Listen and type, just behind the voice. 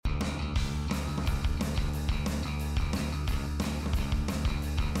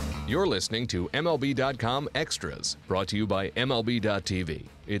You're listening to MLB.com Extras, brought to you by MLB.tv.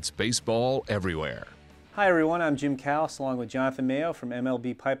 It's baseball everywhere. Hi everyone, I'm Jim Callis along with Jonathan Mayo from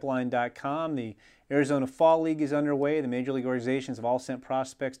MLBpipeline.com. The Arizona Fall League is underway. The major league organizations have all sent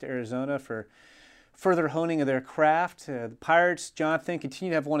prospects to Arizona for further honing of their craft. The Pirates, Jonathan,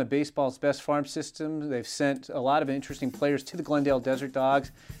 continue to have one of baseball's best farm systems. They've sent a lot of interesting players to the Glendale Desert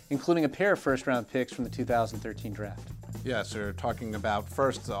Dogs, including a pair of first-round picks from the 2013 draft. Yes, we're talking about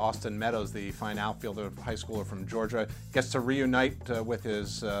first Austin Meadows, the fine outfielder, high schooler from Georgia, gets to reunite with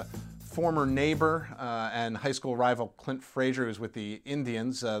his former neighbor and high school rival Clint Frazier, who's with the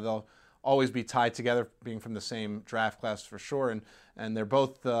Indians. They'll always be tied together, being from the same draft class for sure, and they're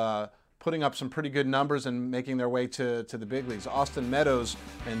both putting up some pretty good numbers and making their way to the big leagues. Austin Meadows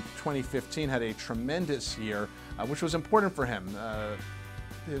in 2015 had a tremendous year, which was important for him.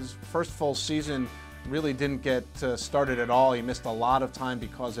 His first full season really didn't get started at all. He missed a lot of time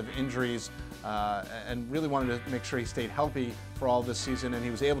because of injuries and really wanted to make sure he stayed healthy for all this season, and he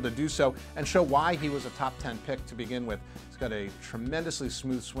was able to do so and show why he was a top 10 pick to begin with. He's got a tremendously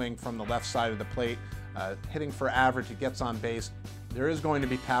smooth swing from the left side of the plate, hitting for average. He gets on base. There is going to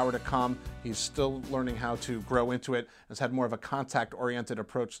be power to come. He's still learning how to grow into it. Has had more of a contact-oriented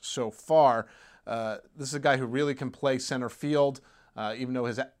approach so far. This is a guy who really can play center field, even though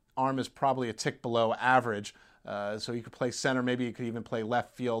his arm is probably a tick below average. So he could play center. Maybe he could even play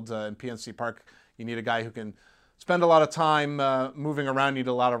left field in PNC Park. You need a guy who can spend a lot of time moving around, need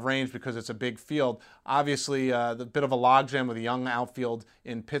a lot of range because it's a big field. Obviously, the bit of a logjam with a young outfield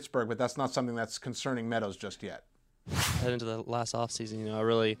in Pittsburgh, but that's not something that's concerning Meadows just yet. Head into the last offseason, I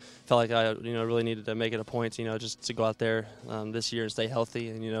really felt like I, really needed to make it a point, just to go out there this year and stay healthy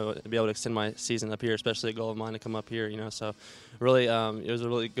and, be able to extend my season up here, especially a goal of mine to come up here, So really, it was a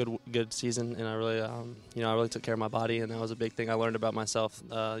really good season, and I really, I really took care of my body, and that was a big thing I learned about myself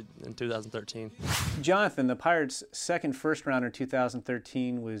in 2013. Jonathan, the Pirates' second first-rounder in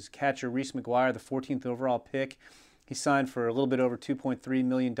 2013 was catcher Reese McGuire, the 14th overall pick. He signed for a little bit over $2.3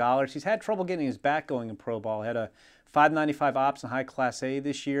 million. He's had trouble getting his bat going in pro ball. He had a 595 ops in high Class A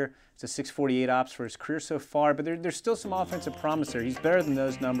this year. It's a 648 ops for his career so far, but there's still some offensive promise there. He's better than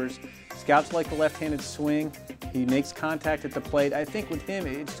those numbers. Scouts like the left-handed swing. He makes contact at the plate. I think with him,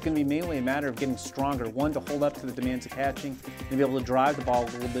 it's going to be mainly a matter of getting stronger. One, to hold up to the demands of catching and be able to drive the ball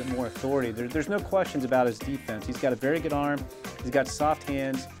with a little bit more authority. There's no questions about his defense. He's got a very good arm. He's got soft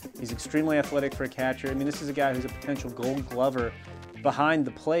hands. He's extremely athletic for a catcher. This is a guy who's a potential Gold Glover behind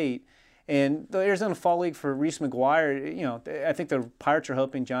the plate. And the Arizona Fall League for Reese McGuire, I think the Pirates are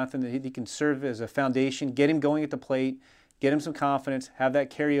hoping, Jonathan, that he can serve as a foundation, get him going at the plate, get him some confidence, have that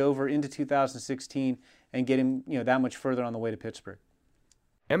carry over into 2016, and get him that much further on the way to Pittsburgh.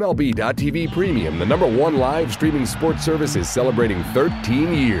 MLB.tv Premium, the #1 live streaming sports service, is celebrating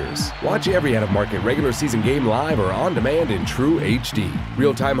 13 years. Watch every out-of-market regular season game live or on demand in true HD.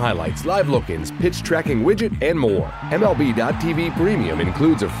 Real-time highlights, live look-ins, pitch tracking widget, and more. MLB.tv Premium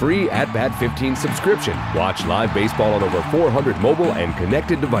includes a free At-Bat 15 subscription. Watch live baseball on over 400 mobile and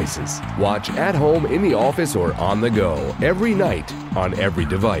connected devices. Watch at home, in the office, or on the go, every night, on every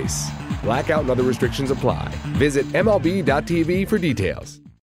device. Blackout and other restrictions apply. Visit MLB.tv for details.